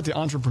 quite the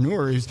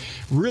entrepreneur. He's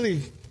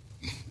really,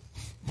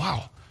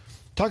 wow.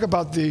 Talk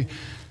about the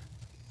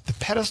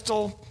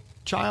pedestal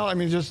child. I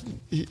mean, he's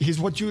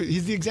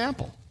the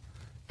example.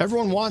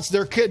 Everyone wants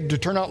their kid to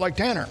turn out like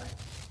Tanner.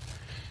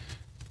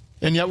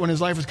 And yet when his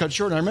life was cut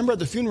short, and I remember at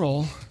the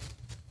funeral,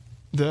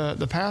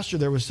 the pastor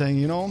there was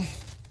saying,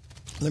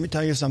 let me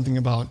tell you something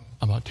about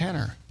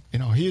Tanner.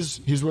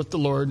 He's with the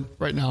Lord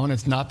right now, and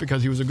it's not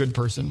because he was a good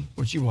person,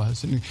 which he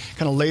was. And he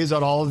kind of lays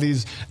out all of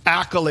these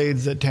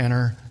accolades that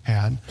Tanner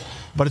had,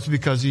 but it's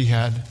because he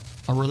had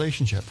a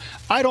relationship.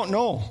 I don't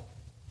know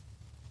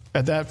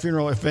at that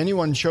funeral if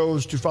anyone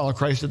chose to follow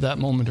Christ at that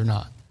moment or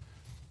not.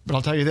 But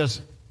I'll tell you this,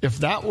 if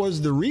that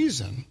was the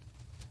reason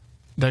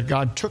that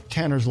God took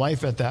Tanner's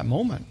life at that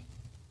moment,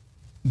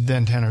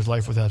 then Tanner's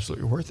life was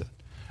absolutely worth it.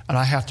 And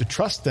I have to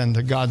trust then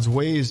that God's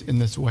ways in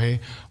this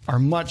way are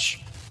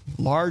much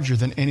larger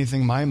than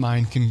anything my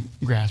mind can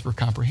grasp or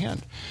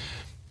comprehend.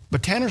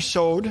 But Tanner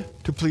sowed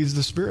to please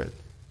the Spirit.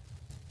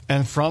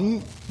 And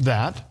from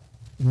that,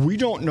 we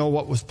don't know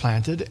what was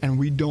planted and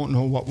we don't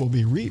know what will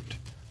be reaped.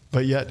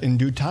 But yet, in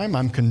due time,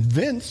 I'm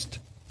convinced,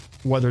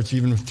 whether it's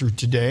even through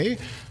today,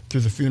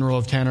 through the funeral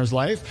of Tanner's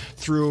life,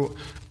 through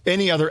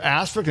any other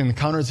aspect and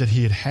encounters that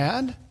he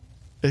had,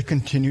 it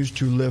continues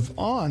to live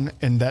on,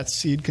 and that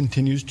seed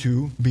continues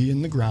to be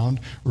in the ground,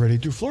 ready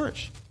to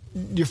flourish.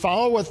 Do you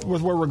follow with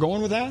where we're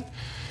going with that?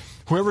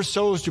 Whoever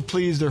sows to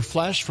please their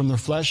flesh, from their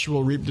flesh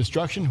will reap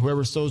destruction.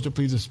 Whoever sows to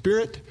please the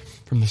Spirit,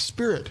 from the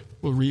Spirit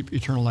will reap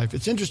eternal life.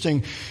 It's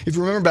interesting, if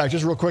you remember back,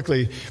 just real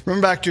quickly,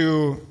 remember back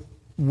to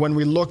when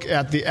we look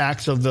at the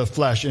acts of the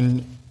flesh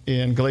in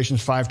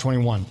Galatians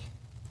 5:21.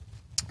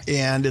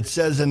 And it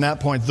says in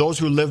that point, those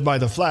who live by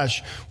the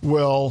flesh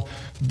will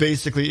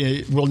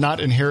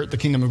not inherit the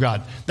kingdom of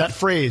God. That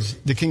phrase,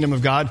 the kingdom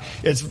of God,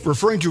 it's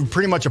referring to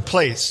pretty much a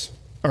place.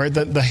 All right,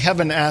 the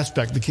heaven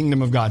aspect, the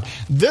kingdom of God.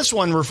 This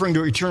one referring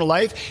to eternal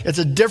life, it's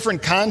a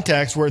different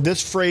context where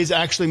this phrase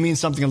actually means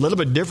something a little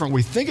bit different.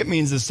 We think it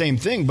means the same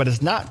thing, but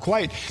it's not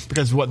quite,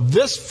 because what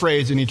this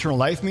phrase in eternal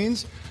life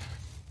means,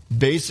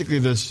 basically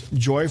this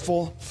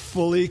joyful,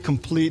 fully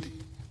complete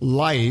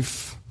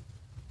life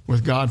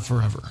with God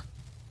forever.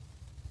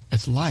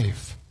 It's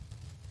life.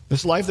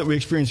 This life that we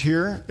experience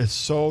here is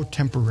so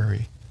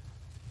temporary.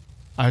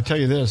 I tell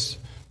you this,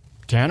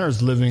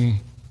 Tanner's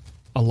living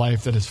a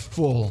life that is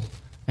full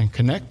and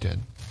connected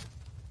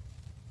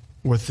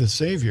with the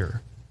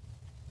Savior.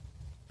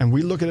 And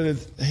we look at it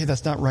as, hey,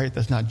 that's not right,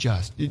 that's not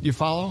just. You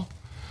follow?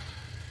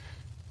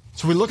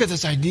 So we look at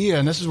this idea,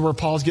 and this is where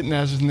Paul's getting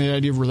at, in the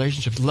idea of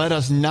relationships. Let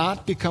us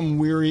not become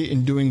weary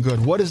in doing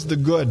good. What is the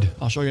good?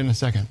 I'll show you in a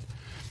second.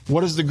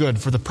 What is the good?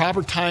 For the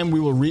proper time we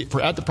will reap.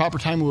 For at the proper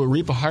time we will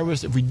reap a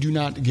harvest if we do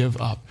not give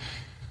up.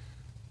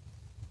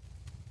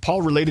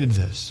 Paul related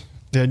this.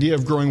 The idea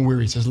of growing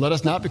weary. He says, let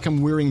us not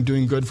become weary in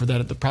doing good, for that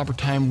at the proper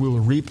time we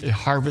will reap a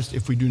harvest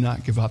if we do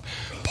not give up.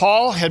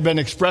 Paul had been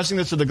expressing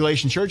this to the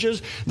Galatian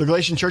churches. The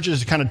Galatian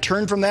churches kind of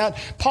turned from that.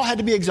 Paul had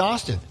to be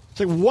exhausted. It's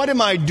like, what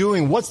am I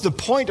doing? What's the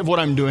point of what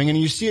I'm doing? And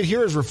you see it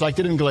here as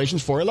reflected in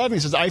Galatians 4:11. He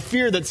says, I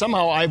fear that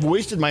somehow I've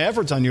wasted my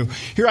efforts on you.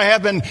 Here I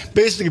have been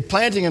basically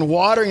planting and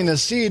watering the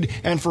seed,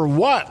 and for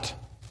what?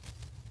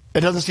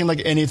 It doesn't seem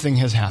like anything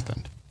has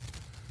happened.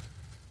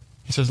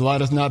 He says,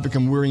 let us not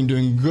become weary in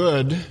doing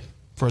good,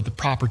 for at the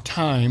proper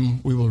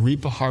time we will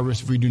reap a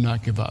harvest if we do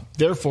not give up.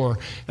 Therefore,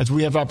 as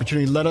we have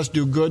opportunity, let us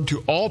do good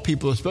to all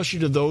people, especially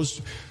to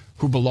those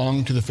who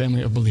belong to the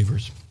family of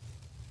believers.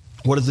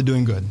 What is the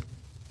doing good?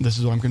 This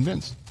is what I'm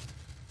convinced.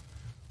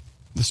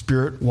 The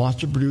Spirit wants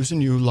to produce in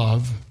you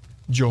love,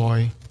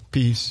 joy,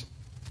 peace,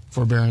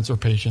 forbearance or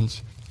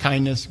patience,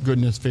 kindness,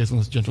 goodness,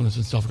 faithfulness, gentleness,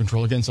 and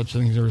self-control. Against such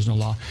things there is no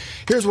law.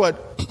 Here's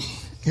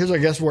I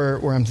guess where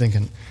I'm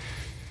thinking.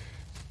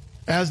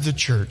 As the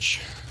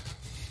church,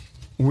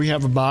 we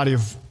have a body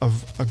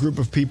of a group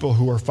of people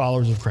who are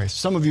followers of Christ.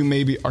 Some of you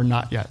maybe are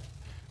not yet.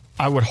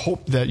 I would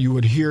hope that you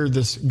would hear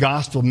this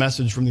gospel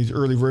message from these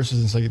early verses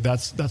and say,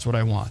 that's what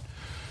I want.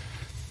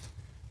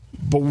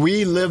 But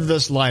we live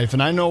this life,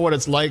 and I know what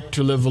it's like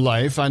to live a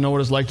life. I know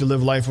what it's like to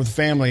live life with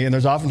family, and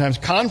there's oftentimes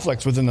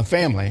conflicts within the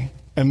family,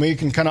 and we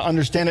can kind of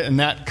understand it in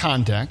that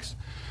context.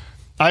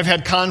 I've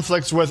had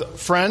conflicts with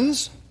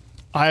friends.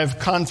 I have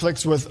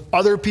conflicts with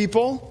other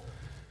people.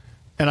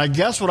 And I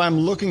guess what I'm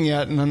looking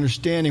at and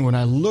understanding when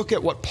I look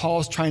at what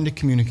Paul's trying to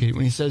communicate,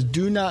 when he says,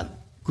 do not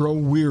grow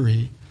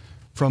weary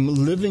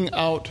from living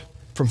out,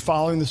 from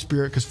following the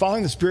Spirit, because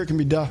following the Spirit can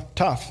be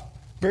tough,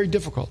 very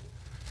difficult.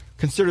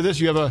 Consider this,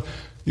 you have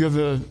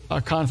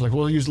a conflict.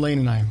 We'll use Lane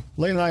and I.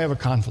 Lane and I have a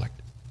conflict.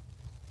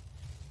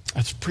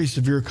 It's a pretty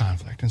severe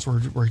conflict. And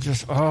so we're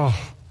just,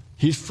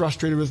 he's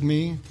frustrated with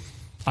me.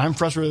 I'm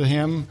frustrated with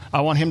him. I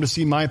want him to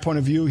see my point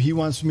of view. He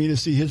wants me to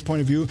see his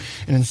point of view.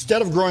 And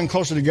instead of growing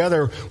closer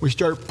together, we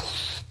start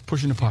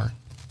pushing apart.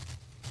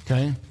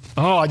 Okay?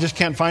 I just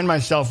can't find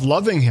myself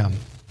loving him.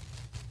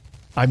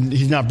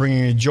 He's not bringing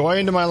any joy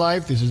into my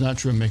life. This is not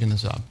true. I'm making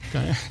this up.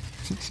 Okay?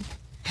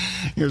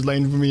 Here's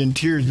Lane for me in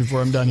tears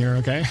before I'm done here.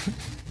 Okay?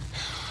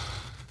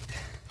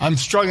 I'm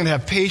struggling to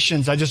have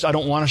patience. I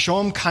don't want to show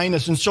him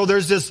kindness. And so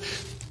there's this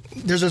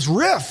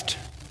rift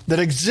that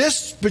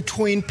exists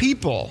between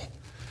people.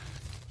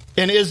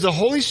 And is the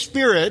Holy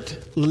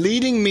Spirit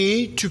leading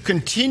me to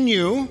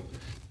continue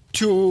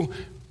to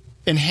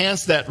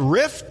enhance that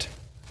rift?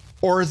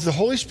 Or is the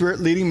Holy Spirit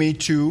leading me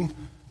to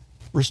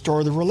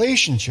restore the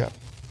relationship?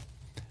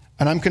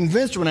 And I'm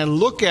convinced when I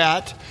look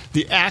at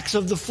the acts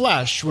of the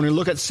flesh, when we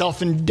look at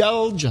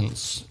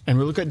self-indulgence, and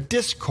we look at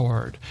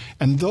discord,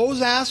 and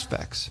those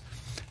aspects,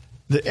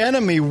 the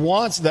enemy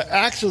wants the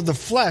acts of the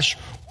flesh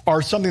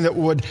are something that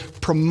would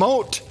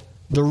promote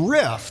the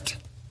rift.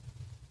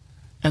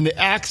 And the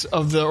acts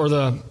of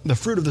the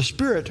fruit of the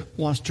Spirit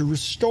wants to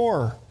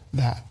restore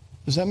that.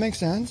 Does that make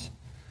sense?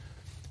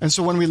 And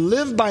so when we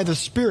live by the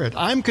Spirit,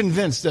 I'm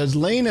convinced as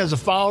Lane as a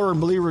follower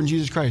and believer in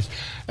Jesus Christ,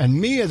 and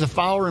me as a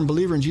follower and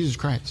believer in Jesus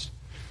Christ,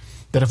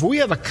 that if we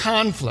have a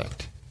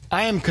conflict,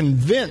 I am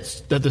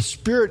convinced that the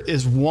Spirit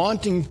is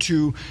wanting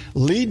to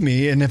lead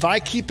me, and if I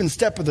keep in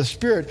step with the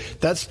Spirit,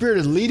 that Spirit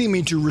is leading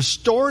me to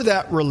restore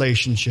that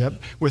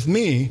relationship with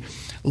me.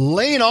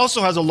 Lane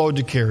also has a load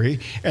to carry,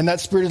 and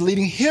that Spirit is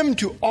leading him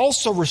to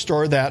also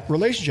restore that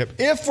relationship.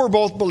 If we're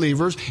both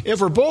believers,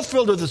 if we're both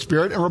filled with the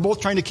Spirit, and we're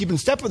both trying to keep in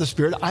step with the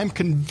Spirit, I'm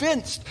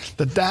convinced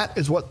that that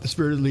is what the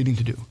Spirit is leading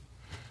to do.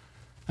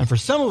 And for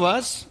some of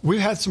us,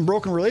 we've had some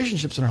broken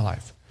relationships in our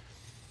life.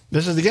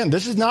 This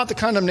is not the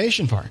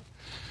condemnation part.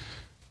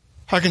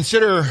 I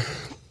consider,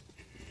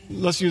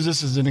 let's use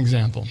this as an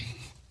example.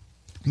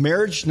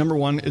 Marriage, number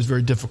one, is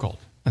very difficult.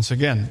 And so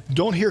again,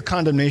 don't hear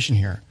condemnation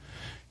here.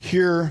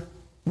 Hear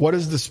what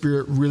is the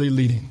Spirit really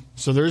leading.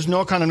 So there's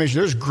no condemnation.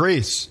 There's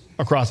grace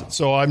across it.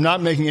 So I'm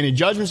not making any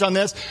judgments on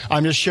this.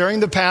 I'm just sharing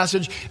the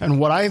passage and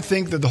what I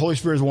think that the Holy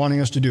Spirit is wanting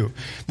us to do.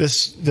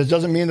 This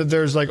doesn't mean that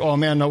there's like, oh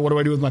man, no, what do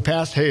I do with my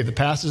past? Hey, the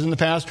past is in the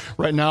past.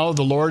 Right now,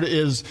 the Lord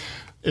is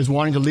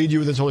wanting to lead you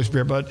with His Holy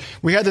Spirit. But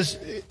we had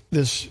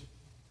this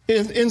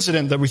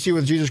incident that we see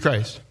with Jesus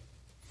Christ.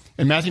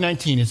 In Matthew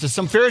 19, it says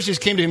some Pharisees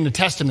came to Him to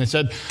test Him. They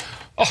said,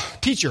 "Oh,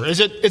 teacher, is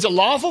it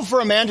lawful for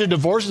a man to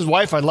divorce his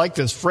wife?" I like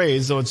this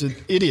phrase, though it's an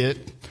idiot.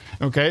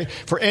 Okay,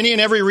 for any and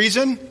every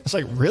reason. It's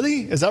like,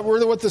 really? Is that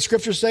what the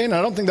Scripture's saying?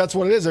 I don't think that's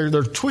what it is.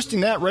 They're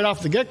twisting that right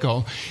off the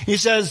get-go. He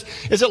says,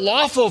 is it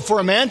lawful for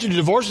a man to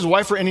divorce his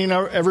wife for any and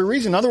every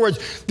reason? In other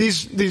words,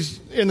 these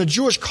in the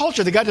Jewish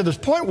culture, they got to this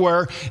point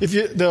where if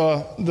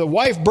the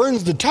wife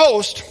burns the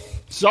toast,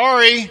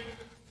 sorry,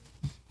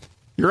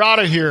 you're out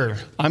of here.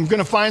 I'm going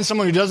to find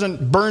someone who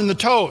doesn't burn the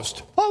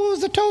toast. What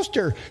was the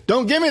toaster?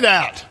 Don't give me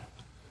that.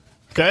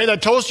 Okay,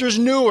 that toaster's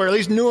new, or at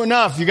least new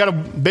enough. You got to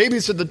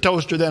babysit the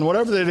toaster then,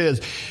 whatever it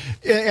is.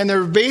 And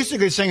they're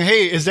basically saying,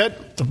 hey,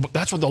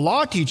 that's what the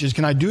law teaches.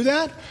 Can I do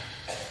that?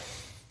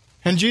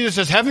 And Jesus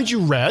says, haven't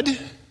you read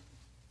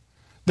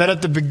that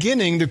at the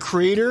beginning, the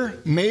Creator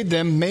made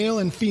them male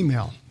and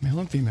female. Male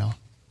and female.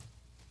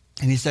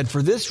 And he said,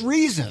 for this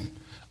reason,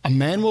 a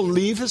man will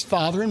leave his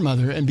father and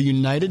mother and be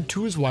united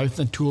to his wife,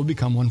 and the two will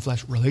become one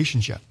flesh.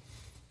 Relationship.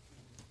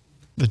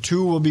 The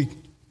two will be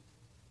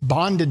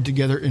bonded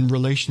together in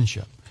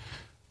relationship,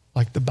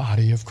 like the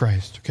body of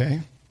Christ,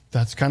 okay?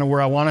 That's kind of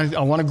where I want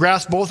to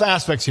grasp both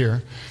aspects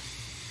here.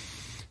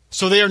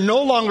 So they are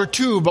no longer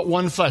two, but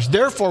one flesh.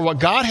 Therefore, what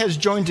God has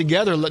joined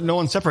together, let no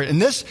one separate. And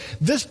this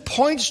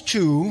points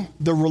to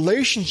the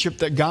relationship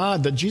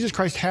that Jesus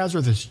Christ has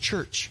with his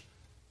church.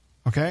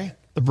 Okay?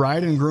 The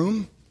bride and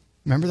groom.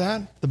 Remember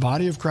that? The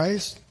body of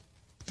Christ.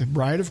 The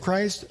bride of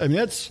Christ. I mean,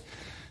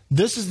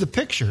 this is the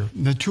picture.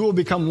 The two will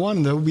become one,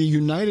 and they will be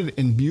united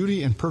in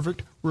beauty and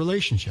perfect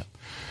relationship.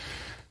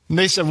 And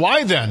they said,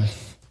 why then?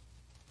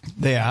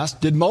 They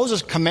asked, did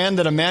Moses command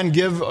that a man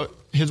give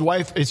his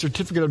wife a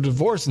certificate of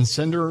divorce and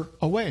send her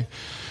away?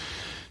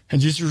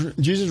 And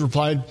Jesus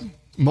replied,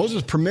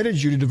 Moses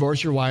permitted you to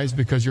divorce your wives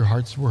because your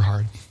hearts were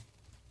hard.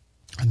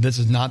 And this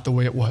is not the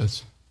way it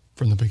was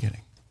from the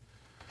beginning.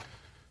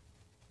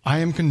 I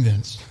am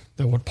convinced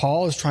that what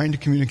Paul is trying to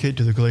communicate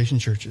to the Galatian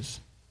churches,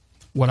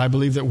 what I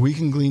believe that we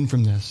can glean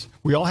from this,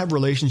 we all have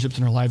relationships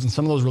in our lives, and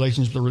some of those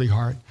relationships are really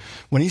hard.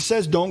 When he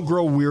says don't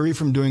grow weary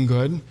from doing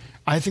good,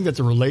 I think that's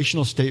a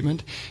relational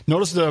statement.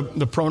 Notice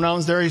the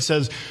pronouns there. He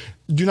says,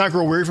 do not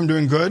grow weary from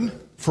doing good,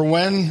 for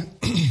when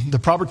the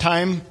proper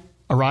time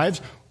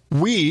arrives,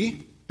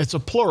 we, it's a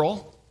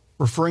plural,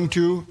 referring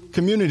to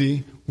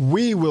community,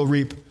 we will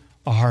reap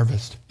a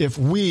harvest if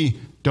we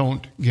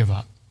don't give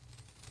up.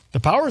 The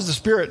power is the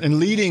Spirit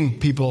in leading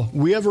people.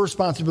 We have a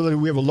responsibility,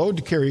 we have a load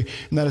to carry,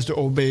 and that is to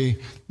obey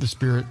the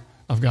Spirit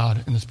of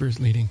God and the Spirit's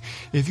leading.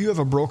 If you have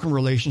a broken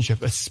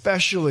relationship,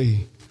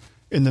 especially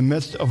in the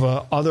midst of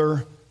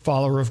another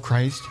follower of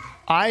Christ,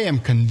 I am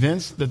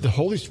convinced that the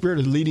Holy Spirit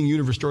is leading you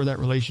to restore that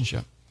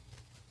relationship.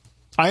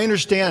 I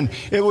understand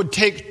it would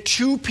take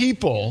two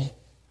people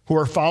who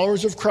are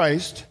followers of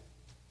Christ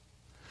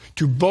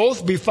to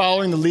both be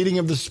following the leading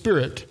of the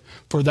Spirit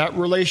for that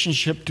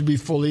relationship to be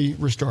fully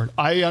restored.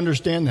 I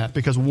understand that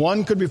because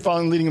one could be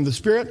following the leading of the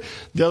Spirit.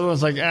 The other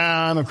one's like,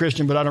 I'm a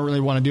Christian, but I don't really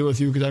want to deal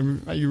with you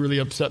because you really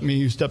upset me.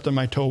 You stepped on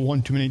my toe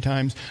one too many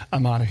times.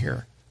 I'm out of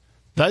here.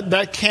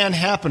 That can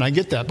happen. I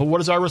get that. But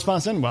what is our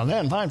response then? Well,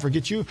 then, fine,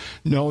 forget you.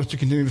 No, it's to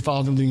continue to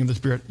follow the leading of the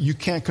Spirit. You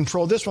can't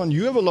control this one.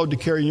 You have a load to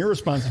carry in your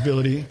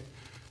responsibility.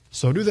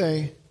 So do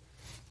they.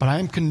 But I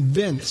am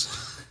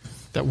convinced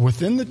that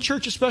within the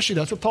church especially,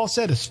 that's what Paul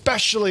said,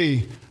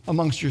 especially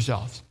amongst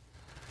yourselves,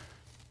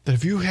 that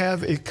if you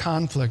have a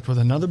conflict with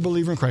another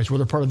believer in Christ,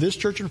 whether part of this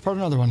church or part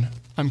of another one,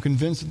 I'm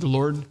convinced that the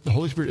Lord, the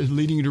Holy Spirit, is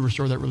leading you to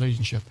restore that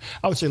relationship.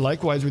 I would say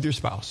likewise with your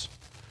spouse.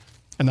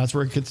 And that's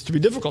where it gets to be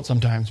difficult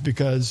sometimes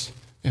because,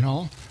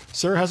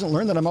 Sarah hasn't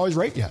learned that I'm always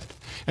right yet.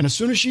 And as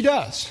soon as she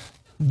does,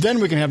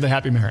 then we can have the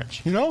happy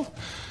marriage,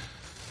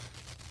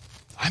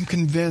 I'm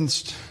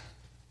convinced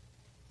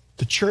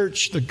the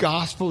church, the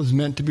gospel is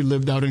meant to be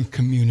lived out in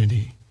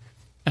community.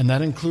 And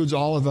that includes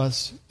all of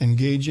us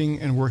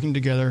engaging and working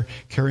together,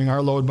 carrying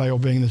our load by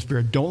obeying the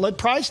Spirit. Don't let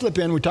pride slip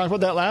in. We talked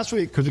about that last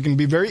week because it can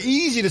be very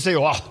easy to say,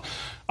 well,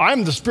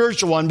 I'm the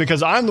spiritual one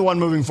because I'm the one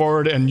moving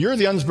forward and you're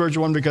the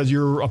unspiritual one because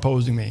you're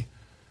opposing me.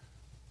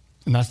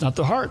 And that's not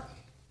the heart.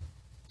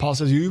 Paul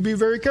says, you be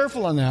very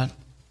careful on that.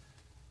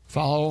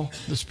 Follow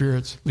the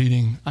Spirit's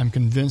leading. I'm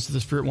convinced that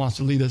the Spirit wants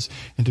to lead us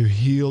into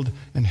healed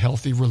and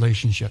healthy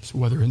relationships,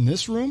 whether in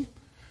this room,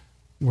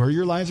 where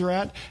your lives are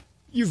at.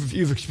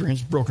 You've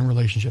experienced broken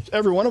relationships.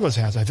 Every one of us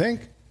has, I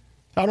think.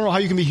 I don't know how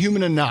you can be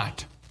human and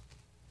not.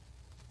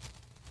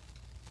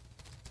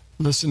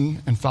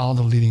 Listen and follow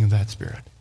the leading of that Spirit.